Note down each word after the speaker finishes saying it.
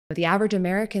The average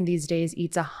American these days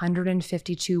eats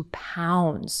 152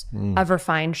 pounds of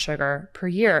refined sugar per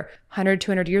year. 100,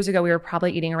 200 years ago, we were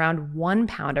probably eating around 1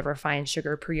 pound of refined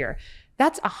sugar per year.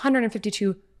 That's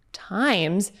 152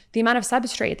 times the amount of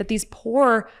substrate that these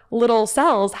poor little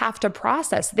cells have to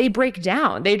process. They break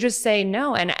down. They just say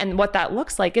no. And what that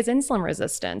looks like is insulin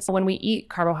resistance. When we eat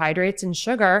carbohydrates and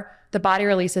sugar, the body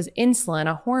releases insulin,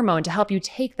 a hormone, to help you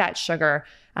take that sugar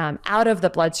out of the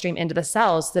bloodstream into the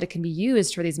cells so that it can be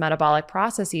used for these metabolic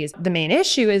processes. The main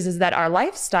issue is that our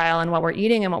lifestyle and what we're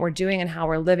eating and what we're doing and how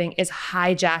we're living is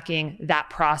hijacking that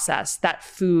process, that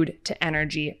food to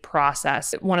energy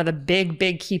process. One of the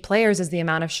big key players is the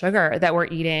amount of sugar that we're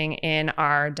eating in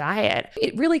our diet.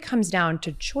 It really comes down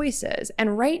to choices.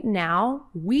 And right now,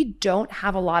 we don't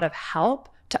have a lot of help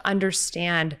to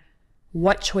understand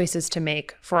what choices to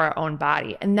make for our own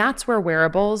body. And that's where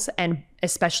wearables, and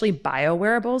especially bio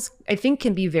wearables, I think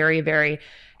can be very, very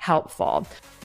helpful.